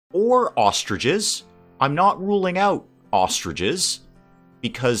or ostriches. I'm not ruling out ostriches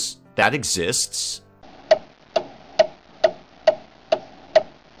because that exists.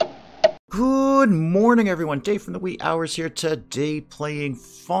 Good morning, everyone. Dave from the wee hours here today playing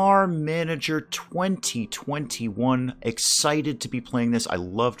Farm Manager 2021. Excited to be playing this. I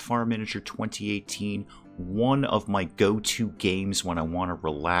loved Farm Manager 2018. One of my go-to games when I want to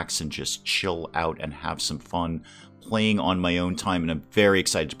relax and just chill out and have some fun playing on my own time, and I'm very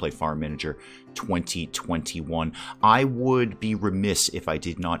excited to play Farm Manager 2021. I would be remiss if I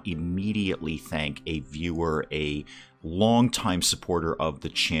did not immediately thank a viewer, a longtime supporter of the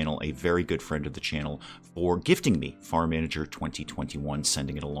channel, a very good friend of the channel, for gifting me Farm Manager 2021,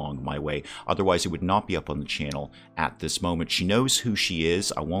 sending it along my way. Otherwise, it would not be up on the channel at this moment. She knows who she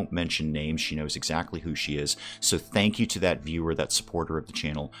is. I won't mention names. She knows exactly who she is. So thank you to that viewer, that supporter of the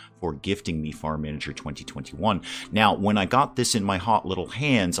channel, for gifting me Farm Manager 2021. Now, when I got this in my hot little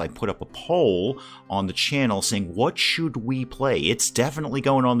hands, I put up a poll on the channel saying, what should we play? It's definitely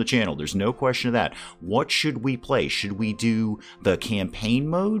going on the channel. There's no question of that. What should we play? Should we do the campaign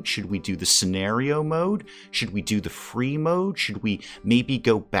mode? Should we do the scenario mode? Should we do the free mode? Should we maybe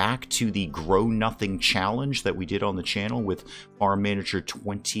go back to the Grow Nothing challenge that we did on the channel with Farm Manager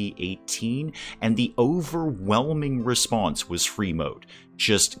 2018? And the overwhelming response was free mode.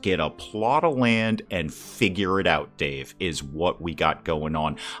 Just get a plot of land and figure it out, Dave, is what we got going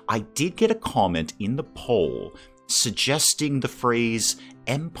on. I did get a comment in the poll suggesting the phrase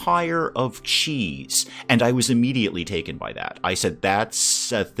Empire of Cheese, and I was immediately taken by that. I said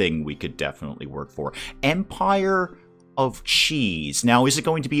that's a thing we could definitely work for. Empire of Cheese. Now, is it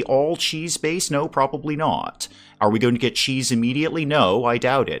going to be all cheese-based? No, probably not. Are we going to get cheese immediately? No, I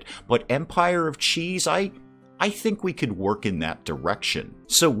doubt it. But Empire of Cheese, I think we could work in that direction.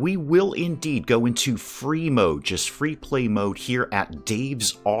 So we will indeed go into free mode, just free play mode here at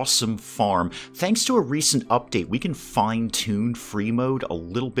Dave's Awesome Farm. Thanks to a recent update, we can fine-tune free mode a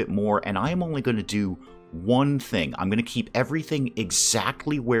little bit more, and I am only going to do one thing. I'm going to keep everything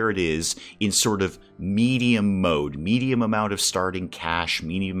exactly where it is in sort of medium mode, medium amount of starting cash,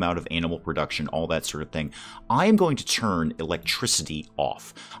 medium amount of animal production, all that sort of thing. I am going to turn electricity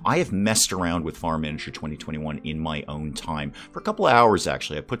off. I have messed around with Farm Manager 2021 in my own time for a couple of hours.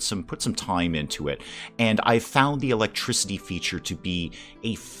 Actually, I put some time into it, and I found the electricity feature to be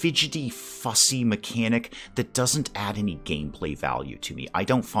a fidgety, fussy mechanic that doesn't add any gameplay value to me. I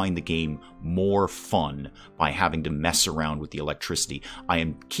don't find the game more fun by having to mess around with the electricity. I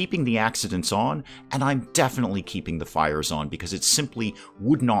am keeping the accidents on, and I'm definitely keeping the fires on because it simply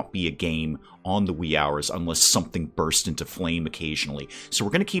would not be a game on the wee hours unless something burst into flame occasionally. So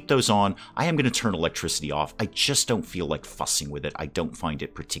we're going to keep those on. I am going to turn electricity off. I just don't feel like fussing with it. I don't find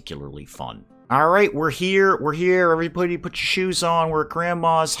it particularly fun. All right, we're here. We're here. Everybody put your shoes on. We're at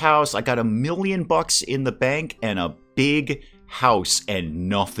Grandma's house. I got $1 million in the bank and a big house and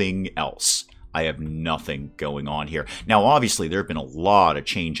nothing else. I have nothing going on here. Now, obviously, there have been a lot of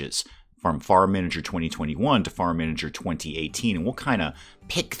changes from Farm Manager 2021 to Farm Manager 2018, and we'll kind of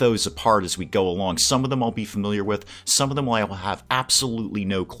pick those apart as we go along. Some of them I'll be familiar with. Some of them I will have absolutely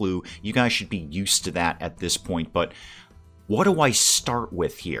no clue. You guys should be used to that at this point, but what do I start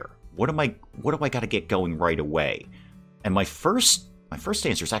with here? What do I got to get going right away? And my first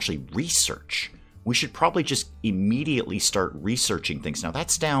answer is actually research. We should probably just immediately start researching things. Now,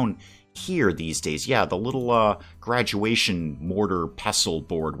 that's down here these days. Yeah, the little graduation mortar pestle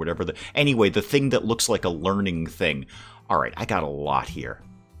board, whatever. Anyway, the thing that looks like a learning thing. All right, I got a lot here.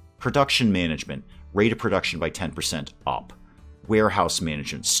 Production management, rate of production by 10% up. Warehouse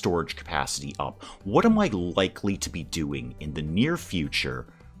management, storage capacity up. What am I likely to be doing in the near future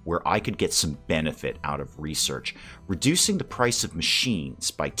where I could get some benefit out of research? Reducing the price of machines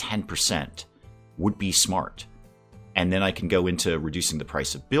by 10% would be smart. And then I can go into reducing the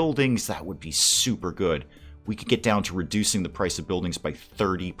price of buildings. That would be super good. We could get down to reducing the price of buildings by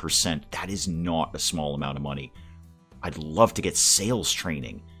 30%. That is not a small amount of money. I'd love to get sales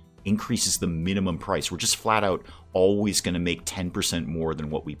training. Increases the minimum price. We're just flat out always going to make 10% more than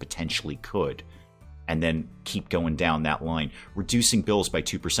what we potentially could. And then keep going down that line. Reducing bills by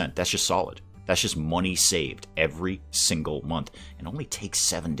 2%. That's just solid. That's just money saved every single month. It only takes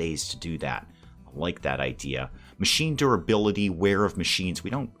 7 days to do that. I like that idea. Machine durability, wear of machines. We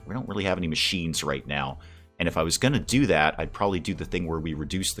don't really have any machines right now. And if I was going to do that, I'd probably do the thing where we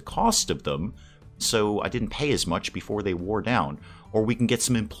reduce the cost of them so I didn't pay as much before they wore down. Or we can get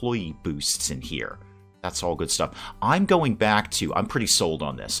some employee boosts in here. That's all good stuff. I'm going back to, I'm pretty sold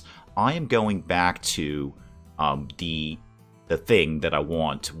on this. I am going back to the the thing that I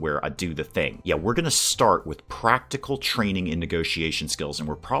want where I do the thing. Yeah, we're going to start with practical training in negotiation skills, and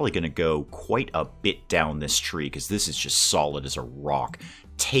we're probably going to go quite a bit down this tree because this is just solid as a rock.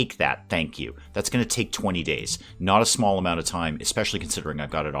 Take that, thank you. That's going to take 20 days. Not a small amount of time, especially considering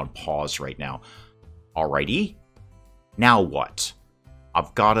I've got it on pause right now. Alrighty. Now what?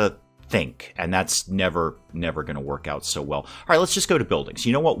 I've got to think, and that's never going to work out so well. All right, let's just go to buildings.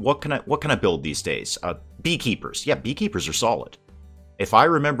 You know what? What can I build these days? Beekeepers. Yeah, beekeepers are solid. If I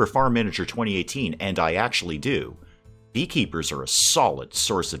remember Farm Manager 2018, and I actually do, beekeepers are a solid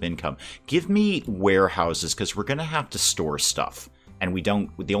source of income. Give me warehouses, because we're going to have to store stuff. And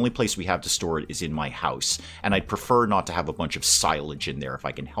the only place we have to store it is in my house. And I'd prefer not to have a bunch of silage in there if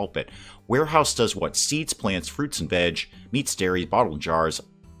I can help it. Warehouse does what? Seeds, plants, fruits and veg, meats, dairy, bottled jars,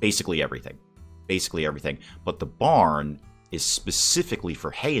 basically everything. Basically everything. But the barn is specifically for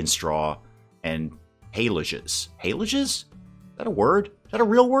hay and straw and haylages. Haylages? Is that a word? Is that a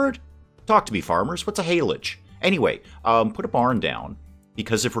real word? Talk to me, farmers. What's a haylage? Anyway, put a barn down.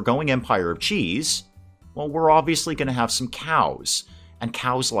 Because if we're going Empire of Cheese, well, we're obviously going to have some cows. And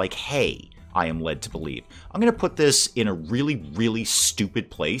cows like hay, I am led to believe. I'm going to put this in a really, really stupid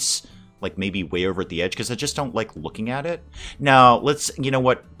place. Like maybe way over at the edge, because I just don't like looking at it. Now, let's, you know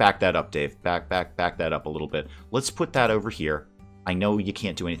what? Back that up, Dave. Back that up a little bit. Let's put that over here. I know you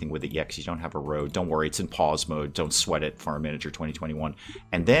can't do anything with it yet because you don't have a road. Don't worry, it's in pause mode. Don't sweat it, Farm Manager 2021.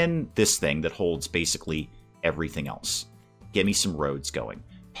 And then this thing that holds basically everything else. Get me some roads going.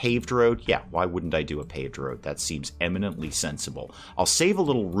 Paved road? Yeah, why wouldn't I do a paved road? That seems eminently sensible. I'll save a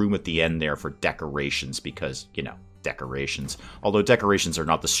little room at the end there for decorations because, you know, decorations. Although decorations are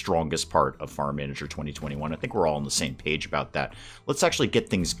not the strongest part of Farm Manager 2021. I think we're all on the same page about that. Let's actually get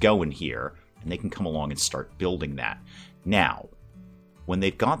things going here, and they can come along and start building that. Now, when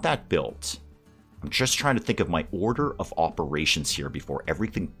they've got that built, I'm just trying to think of my order of operations here before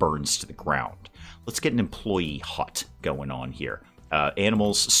everything burns to the ground. Let's get an employee hut going on here.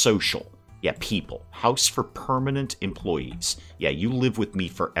 Animals, social. Yeah, people. House for permanent employees. Yeah, you live with me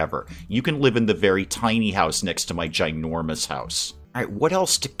forever. You can live in the very tiny house next to my ginormous house. All right, what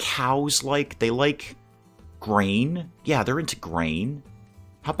else do cows like? They like grain. Yeah, they're into grain.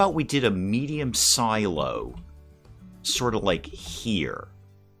 How about we did a medium silo? Sort of like here.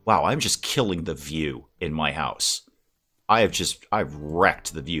 Wow, I'm just killing the view in my house. I've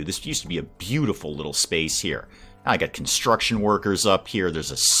wrecked the view. This used to be a beautiful little space here. I got construction workers up here. There's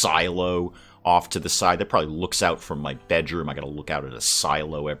a silo off to the side. That probably looks out from my bedroom. I got to look out at a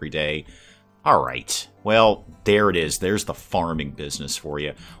silo every day. All right. Well, there it is. There's the farming business for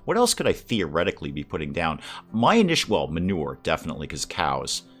you. What else could I theoretically be putting down? My initial, well, manure, definitely, because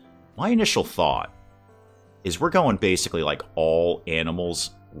cows. My initial thought is we're going basically like all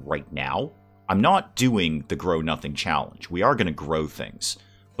animals right now. I'm not doing the Grow Nothing Challenge. We are going to grow things,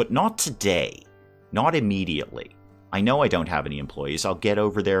 but not today. Not immediately. I know I don't have any employees. I'll get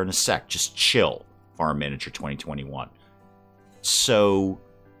over there in a sec. Just chill, Farm Manager 2021. So,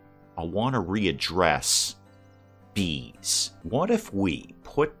 I want to readdress bees. What if we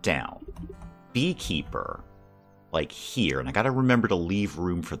put down beekeeper like here? And I got to remember to leave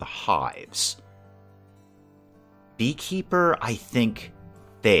room for the hives. Beekeeper, I think,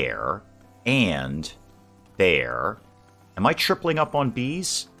 there and there. Am I tripling up on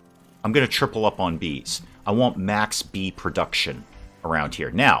bees? I'm going to triple up on bees. I want max bee production around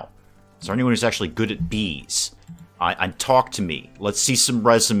here. Now, is there anyone who's actually good at bees? Talk to me. Let's see some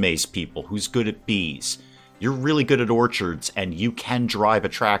resumes, people. Who's good at bees? You're really good at orchards, and you can drive a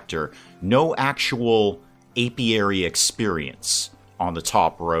tractor. No actual apiary experience on the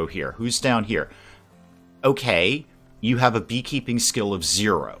top row here. Who's down here? Okay, you have a beekeeping skill of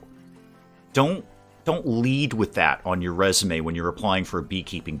 0. Don't lead with that on your resume when you're applying for a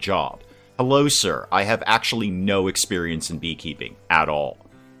beekeeping job. Hello, sir. I have actually no experience in beekeeping at all.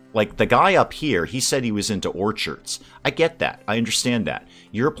 Like, the guy up here, he said he was into orchards. I get that. I understand that.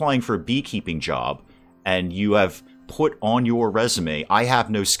 You're applying for a beekeeping job, and you have put on your resume, I have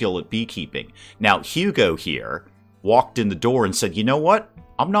no skill at beekeeping. Now, Hugo here walked in the door and said, you know what?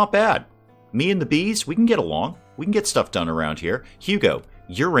 I'm not bad. Me and the bees, we can get along. We can get stuff done around here. Hugo,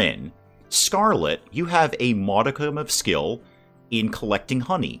 you're in. Scarlet, you have a modicum of skill in collecting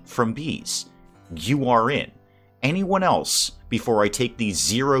honey from bees. You are in. Anyone else before I take the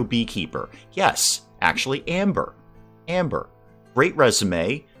 0 beekeeper? Yes, actually, Amber. Amber, great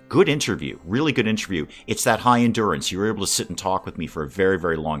resume, good interview, really good interview. It's that high endurance. You were able to sit and talk with me for a very,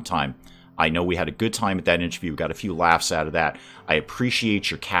 very long time. I know we had a good time at that interview. We got a few laughs out of that. I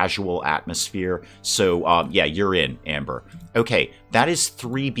appreciate your casual atmosphere. So, yeah, you're in, Amber. Okay, that is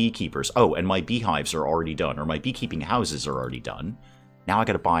 3 beekeepers. Oh, and my beehives are already done, or my beekeeping houses are already done. Now I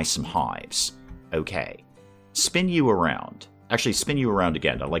got to buy some hives. Okay, spin you around. Actually, spin you around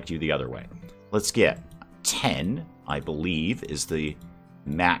again. I like you the other way. Let's get 10, I believe, is the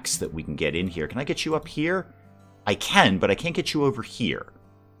max that we can get in here. Can I get you up here? I can, but I can't get you over here.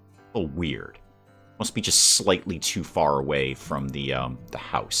 A little weird. Must be just slightly too far away from the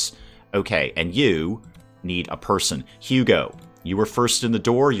house. Okay, and you need a person. Hugo, you were first in the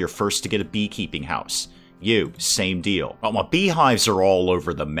door. You're first to get a beekeeping house. You, same deal. Well, my beehives are all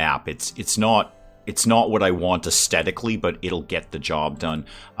over the map. It's not what I want aesthetically, but it'll get the job done.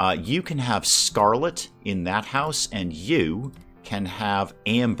 You can have Scarlet in that house, and you can have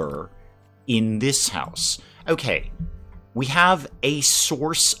Amber in this house. Okay. We have a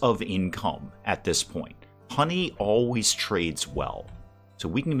source of income at this point. Honey always trades well, so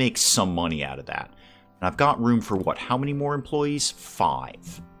we can make some money out of that. And I've got room for what? How many more employees?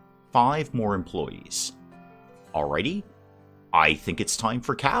 5. 5 more employees. Alrighty. I think it's time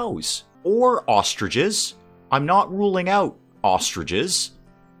for cows. Or ostriches. I'm not ruling out ostriches,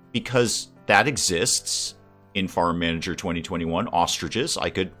 because that exists in Farm Manager 2021. Ostriches. I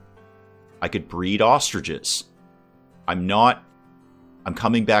could breed ostriches. I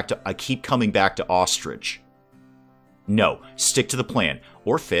keep coming back to ostrich. No, stick to the plan.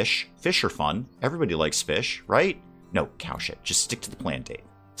 Or fish. Fish are fun. Everybody likes fish, right? No, cow shit. Just stick to the plan, Dave.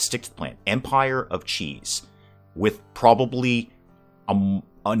 Stick to the plan. Empire of cheese. With probably an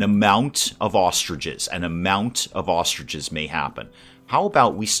amount of ostriches. An amount of ostriches may happen. How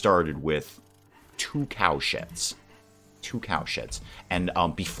about we started with 2 cow sheds? 2 cow sheds. And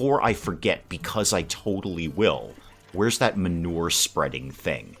before I forget, because I totally will... Where's that manure spreading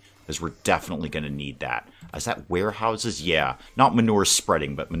thing? Because we're definitely going to need that. Is that warehouses? Yeah. Not manure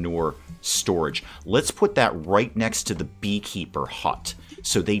spreading, but manure storage. Let's put that right next to the beekeeper hut,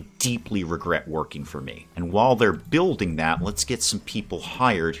 so they deeply regret working for me. And while they're building that, let's get some people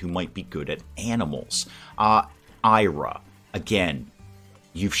hired who might be good at animals. Ira, again,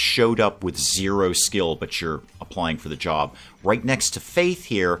 you've showed up with 0 skill, but you're applying for the job. Right next to Faith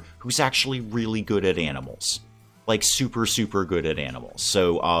here, who's actually really good at animals. Like super, super good at animals.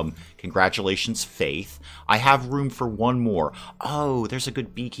 So, congratulations, Faith. I have room for 1 more. Oh, there's a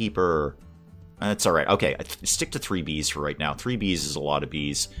good beekeeper. That's all right. Okay, stick to 3 bees for right now. 3 bees is a lot of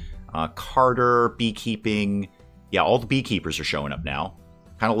bees. Carter, beekeeping. Yeah, all the beekeepers are showing up now.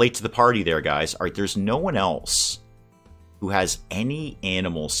 Kind of late to the party there, guys. All right, there's no one else who has any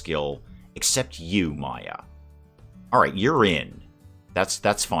animal skill except you, Maya. All right, you're in.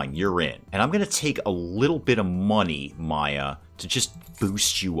 That's fine. You're in. And I'm going to take a little bit of money, Maya, to just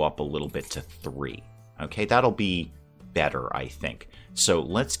boost you up a little bit to 3. Okay, that'll be better, I think. So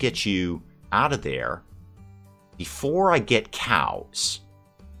let's get you out of there. Before I get cows,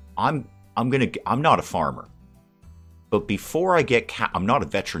 I'm not a farmer. But before I get I'm not a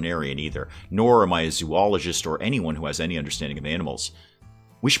veterinarian either, nor am I a zoologist or anyone who has any understanding of animals.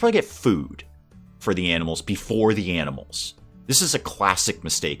 We should probably get food for the animals before the animals. This is a classic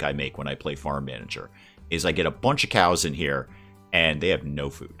mistake I make when I play Farm Manager, is I get a bunch of cows in here, and they have no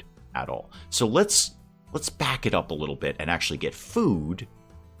food at all. So let's back it up a little bit and actually get food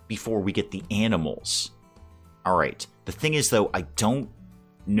before we get the animals. All right. The thing is, though, I don't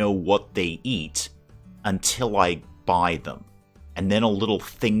know what they eat until I buy them. And then a little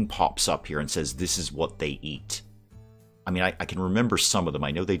thing pops up here and says, this is what they eat. I mean, I can remember some of them.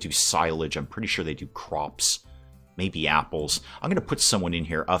 I know they do silage. I'm pretty sure they do crops. Maybe apples. I'm going to put someone in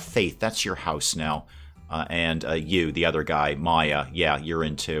here. Faith, that's your house now. And you, the other guy, Maya. Yeah, you're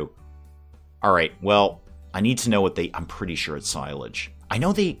in too. All right, well, I need to know what I'm pretty sure it's silage. I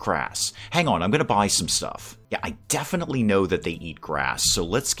know they eat grass. Hang on, I'm going to buy some stuff. Yeah, I definitely know that they eat grass. So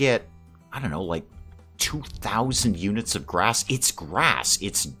let's get, I don't know, like 2,000 units of grass. It's grass.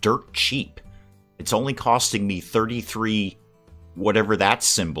 It's dirt cheap. It's only costing me 33, whatever that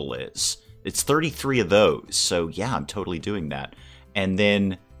symbol is. It's 33 of those, so yeah, I'm totally doing that. And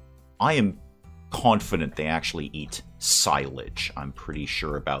then I am confident they actually eat silage. I'm pretty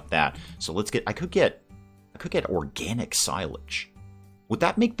sure about that. So let's get. I could get organic silage. Would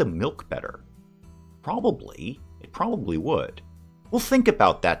that make the milk better? Probably. It probably would. We'll think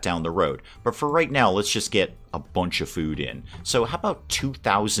about that down the road. But for right now, let's just get a bunch of food in. So how about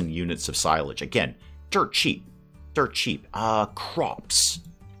 2,000 units of silage? Again, dirt cheap. Dirt cheap. Crops.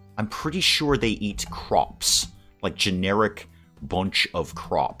 I'm pretty sure they eat crops, like generic bunch of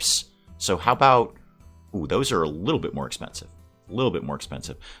crops. So how about, ooh, those are a little bit more expensive. A little bit more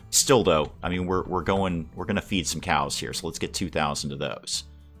expensive. Still, though, I mean, we're going to feed some cows here, so let's get 2,000 of those.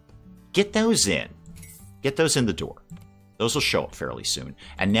 Get those in. Get those in the door. Those will show up fairly soon.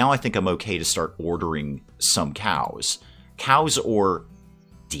 And now I think I'm okay to start ordering some cows. Cows or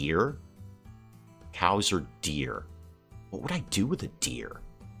deer? Cows or deer? What would I do with a deer?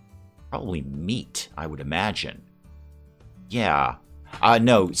 Probably meat, I would imagine. Yeah.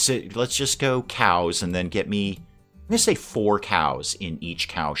 No, so let's just go cows and then get me, I'm going to say 4 cows in each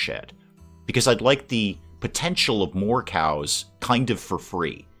cow shed. Because I'd like the potential of more cows kind of for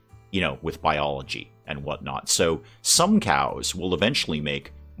free, you know, with biology and whatnot. So some cows will eventually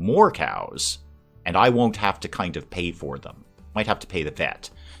make more cows, and I won't have to kind of pay for them. Might have to pay the vet.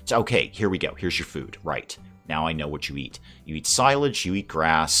 So, okay, here we go. Here's your food. Right. Now I know what you eat. You eat silage, you eat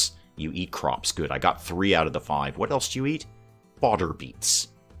grass, you eat crops. Good. I got 3 out of the 5. What else do you eat? Fodder beets.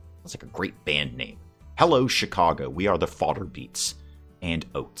 That's like a great band name. Hello, Chicago. We are the Fodder Beets. And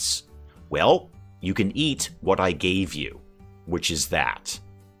oats. Well, you can eat what I gave you, which is that.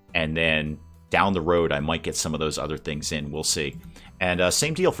 And then down the road, I might get some of those other things in. We'll see. And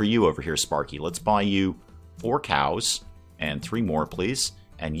same deal for you over here, Sparky. Let's buy you 4 cows and 3 more, please.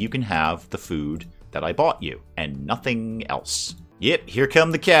 And you can have the food that I bought you and nothing else. Yep, here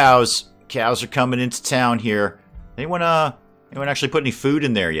come the cows. Cows are coming into town here. Anyone actually put any food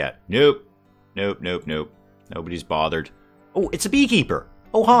in there yet? Nope. Nope. Nobody's bothered. Oh, it's a beekeeper.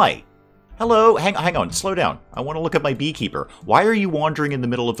 Oh, hi. Hello. Hang on. Slow down. I want to look at my beekeeper. Why are you wandering in the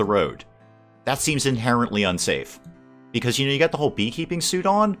middle of the road? That seems inherently unsafe. Because, you know, you got the whole beekeeping suit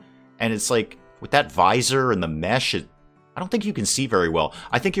on, and it's like, with that visor and the mesh, I don't think you can see very well.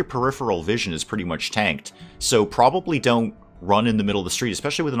 I think your peripheral vision is pretty much tanked. So probably don't run in the middle of the street,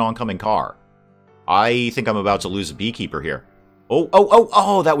 especially with an oncoming car. I think I'm about to lose a beekeeper here.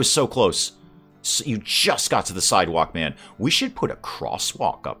 Oh, that was so close. So you just got to the sidewalk, man. We should put a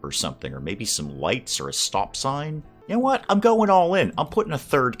crosswalk up or something, or maybe some lights or a stop sign. You know what? I'm going all in. I'm putting a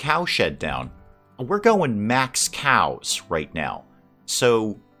 3rd cow shed down. We're going max cows right now.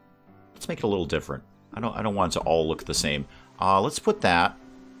 So let's make it a little different. I don't want it to all look the same. Let's put that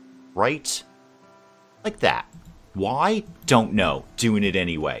right like that. Why? Don't know. Doing it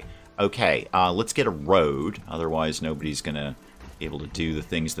anyway. Okay, let's get a road. Otherwise, nobody's going to be able to do the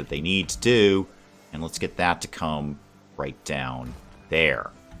things that they need to do. And let's get that to come right down there.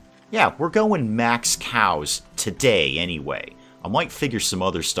 Yeah, we're going max cows today anyway. I might figure some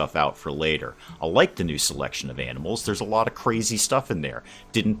other stuff out for later. I like the new selection of animals. There's a lot of crazy stuff in there.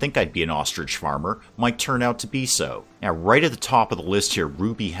 Didn't think I'd be an ostrich farmer. Might turn out to be so. Now, right at the top of the list here,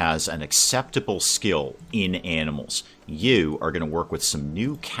 Ruby has an acceptable skill in animals. You are going to work with some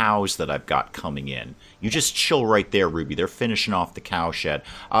new cows that I've got coming in. You just chill right there, Ruby. They're finishing off the cow shed.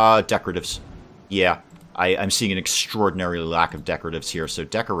 Decoratives. Yeah, I'm seeing an extraordinary lack of decoratives here. So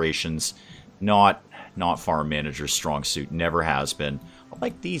decorations, not farm manager's strong suit. Never has been. I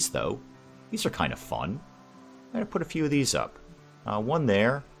like these, though. These are kind of fun. I'm going to put a few of these up. One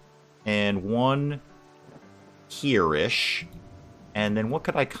there, and one here-ish. And then what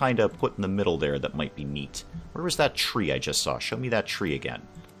could I kind of put in the middle there that might be neat? Where was that tree I just saw? Show me that tree again.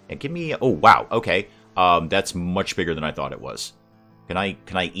 And give me... Oh, wow. Okay. That's much bigger than I thought it was. Can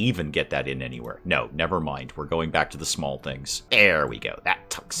I even get that in anywhere? No, never mind. We're going back to the small things. There we go. That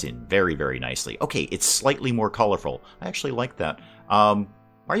tucks in very, very nicely. Okay, it's slightly more colorful. I actually like that. Why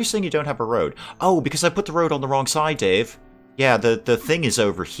are you saying you don't have a road? Oh, because I put the road on the wrong side, Dave. Yeah, the thing is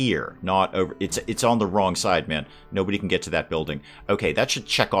over here, not over... It's on the wrong side, man. Nobody can get to that building. Okay, that should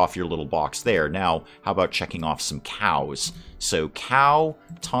check off your little box there. Now, how about checking off some cows? So, cow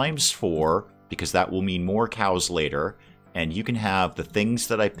times 4, because that will mean more cows later. And you can have the things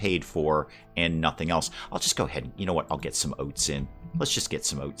that I paid for and nothing else. I'll just go ahead and, you know what, I'll get some oats in. Let's just get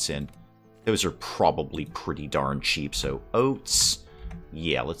some oats in. Those are probably pretty darn cheap. So oats,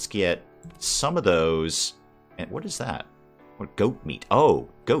 yeah, let's get some of those. And what is that? What, goat meat? Oh,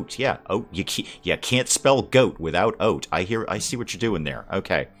 goat, yeah. Oh, you can't spell goat without oat. I see what you're doing there.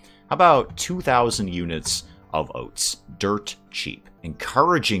 Okay. How about 2,000 units of oats? Dirt cheap.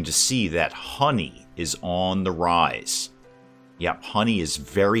 Encouraging to see that honey is on the rise. Yep, honey is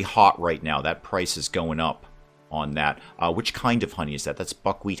very hot right now. That price is going up on that. Which kind of honey is that? That's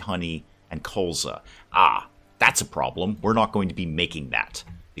buckwheat honey and colza. Ah, that's a problem. We're not going to be making that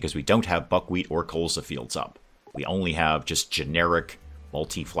because we don't have buckwheat or colza fields up. We only have just generic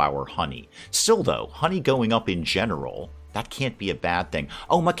multi-flower honey. Still, though, honey going up in general, that can't be a bad thing.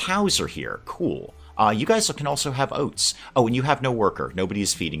 Oh, my cows are here. Cool. You guys can also have oats. Oh, and you have no worker. Nobody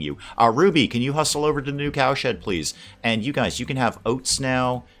is feeding you. Ruby, can you hustle over to the new cow shed, please? And you guys, you can have oats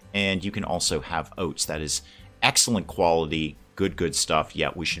now, and you can also have oats. That is excellent quality, good stuff. Yeah,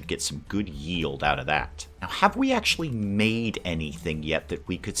 we should get some good yield out of that. Now, have we actually made anything yet that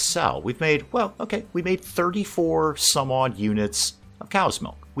we could sell? We've made, well, okay, we made 34 some odd units of cow's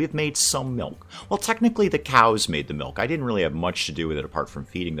milk. We've made some milk. Well, technically the cows made the milk. I didn't really have much to do with it apart from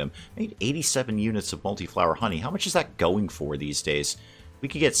feeding them. I made 87 units of multi-flower honey. How much is that going for these days? We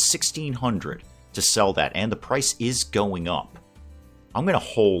could get 1,600 to sell that, and the price is going up. I'm going to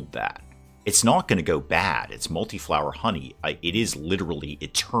hold that. It's not going to go bad. It's multi-flower honey. It is literally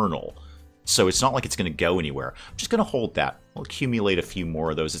eternal. So it's not like it's going to go anywhere. I'm just going to hold that. We'll accumulate a few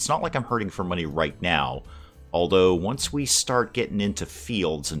more of those. It's not like I'm hurting for money right now. Although once we start getting into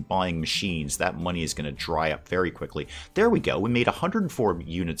fields and buying machines, that money is going to dry up very quickly. There we go. We made 104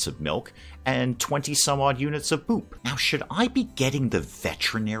 units of milk and 20 some odd units of poop. Now, should I be getting the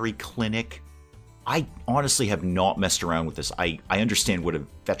veterinary clinic? I honestly have not messed around with this. I understand what a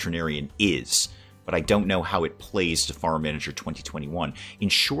veterinarian is, but I don't know how it plays to Farm Manager 2021.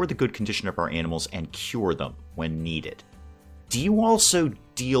 Ensure the good condition of our animals and cure them when needed. Do you also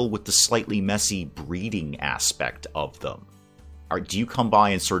deal with the slightly messy breeding aspect of them? Or do you come by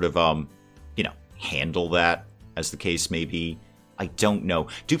and sort of, handle that, as the case may be? I don't know.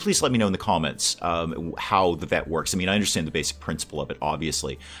 Do please let me know in the comments how the vet works. I mean, I understand the basic principle of it,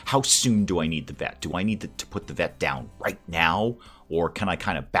 obviously. How soon do I need the vet? Do I need to put the vet down right now? Or can I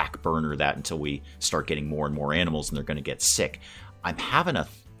kind of back burner that until we start getting more and more animals and they're going to get sick? I'm having a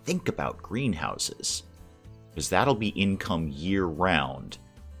think about greenhouses, because that'll be income year-round.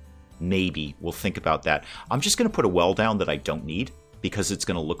 Maybe we'll think about that. I'm just going to put a well down that I don't need, because it's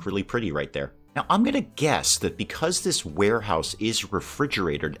going to look really pretty right there. Now, I'm going to guess that because this warehouse is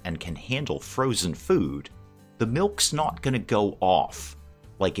refrigerated and can handle frozen food, the milk's not going to go off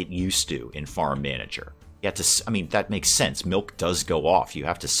like it used to in Farm Manager. You have to, I mean, that makes sense. Milk does go off. You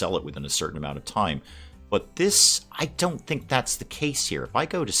have to sell it within a certain amount of time. But this, I don't think that's the case here. If I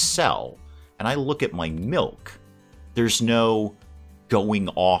go to sell and I look at my milk, there's no going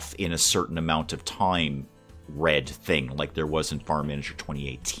off in a certain amount of time red thing like there was in Farm Manager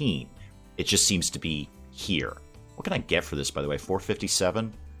 2018. It just seems to be here. What can I get for this, by the way?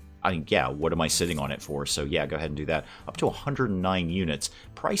 457? I mean, yeah, what am I sitting on it for? So yeah, go ahead and do that. Up to 109 units.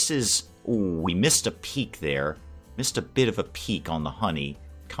 Prices, ooh, we missed a peak there. Missed a bit of a peak on the honey.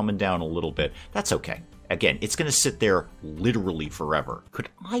 Coming down a little bit. That's okay. Again, it's going to sit there literally forever. Could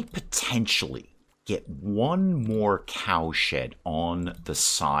I potentially get one more cow shed on the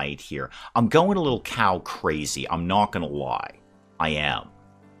side here? I'm going a little cow crazy. I'm not going to lie. I am.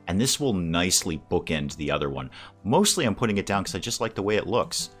 And this will nicely bookend the other one. Mostly I'm putting it down because I just like the way it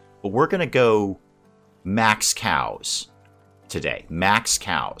looks. But we're going to go max cows today. Max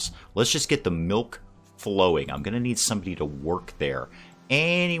cows. Let's just get the milk flowing. I'm going to need somebody to work there.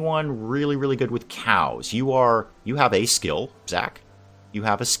 Anyone really, really good with cows? You have a skill, Zach. You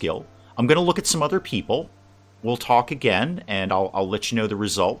have a skill. I'm going to look at some other people. We'll talk again, and I'll let you know the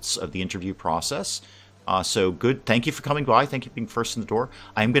results of the interview process. So good. Thank you for coming by. Thank you for being first in the door.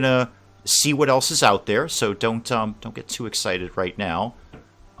 I'm going to see what else is out there, so don't get too excited right now.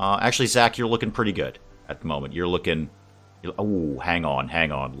 Actually, Zach, you're looking pretty good at the moment. You're looking... Oh, hang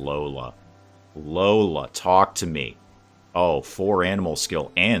on. Lola, talk to me. Oh, 4 animal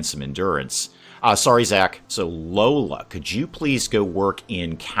skill and some endurance. Sorry, Zach. So, Lola, could you please go work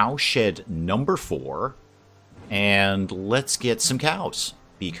in cowshed number 4, and let's get some cows,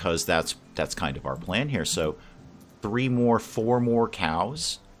 because that's kind of our plan here. So, 4 more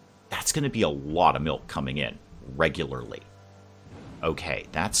cows. That's going to be a lot of milk coming in regularly. Okay,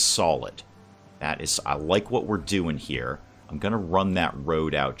 that's solid. That is, I like what we're doing here. I'm going to run that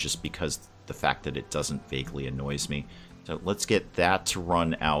road out just because the fact that it doesn't vaguely annoys me. So let's get that to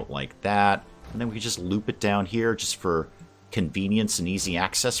run out like that. And then we can just loop it down here just for convenience and easy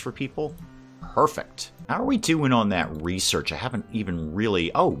access for people. Perfect. How are we doing on that research? I haven't even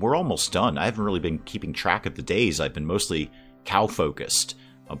really... Oh, we're almost done. I haven't really been keeping track of the days. I've been mostly cow-focused.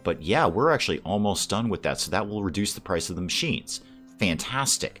 But yeah, we're actually almost done with that. So that will reduce the price of the machines.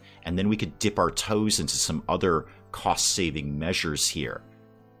 Fantastic. And then we could dip our toes into some other cost-saving measures here.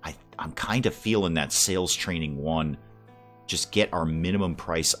 I'm kind of feeling that sales training one. Just get our minimum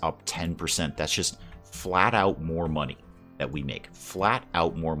price up 10%. That's just flat out more money that we make. Flat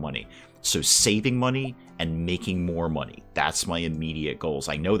out more money. So saving money and making more money. That's my immediate goals.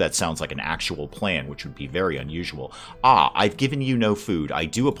 I know that sounds like an actual plan, which would be very unusual. I've given you no food. I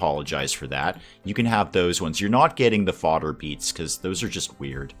do apologize for that. You can have those ones. You're not getting the fodder beets because those are just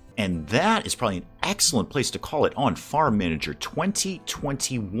weird. And that is probably an excellent place to call it on Farm Manager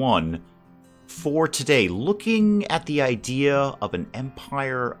 2021 for today. Looking at the idea of an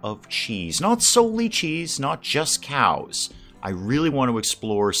empire of cheese. Not solely cheese, not just cows, I really want to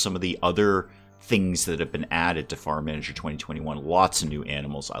explore some of the other things that have been added to Farm Manager 2021. Lots of new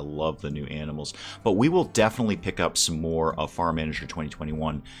animals. I love the new animals. But we will definitely pick up some more of Farm Manager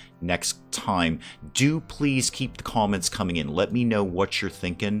 2021 next time. Do please keep the comments coming in. Let me know what you're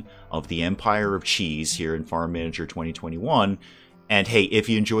thinking of the Empire of Cheese here in Farm Manager 2021. And hey, if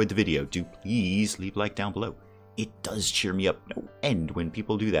you enjoyed the video, do please leave a like down below. It does cheer me up no end when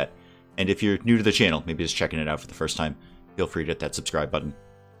people do that. And if you're new to the channel, maybe just checking it out for the first time, feel free to hit that subscribe button.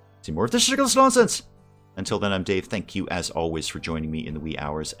 See more of this ridiculous nonsense. Until then, I'm Dave. Thank you, as always, for joining me in the wee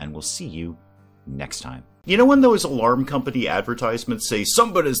hours, and we'll see you next time. You know when those alarm company advertisements say,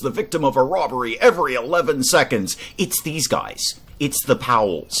 somebody's the victim of a robbery every 11 seconds? It's these guys. It's the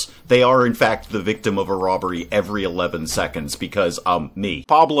Powells. They are, in fact, the victim of a robbery every 11 seconds because, me.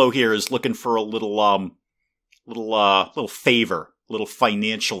 Pablo here is looking for a little favor. Little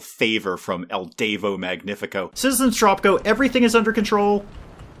financial favor from El Devo Magnifico. Citizens Tropico, everything is under control.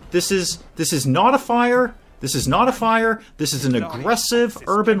 This is not a fire. This is not a fire. This is an aggressive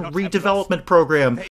urban redevelopment program.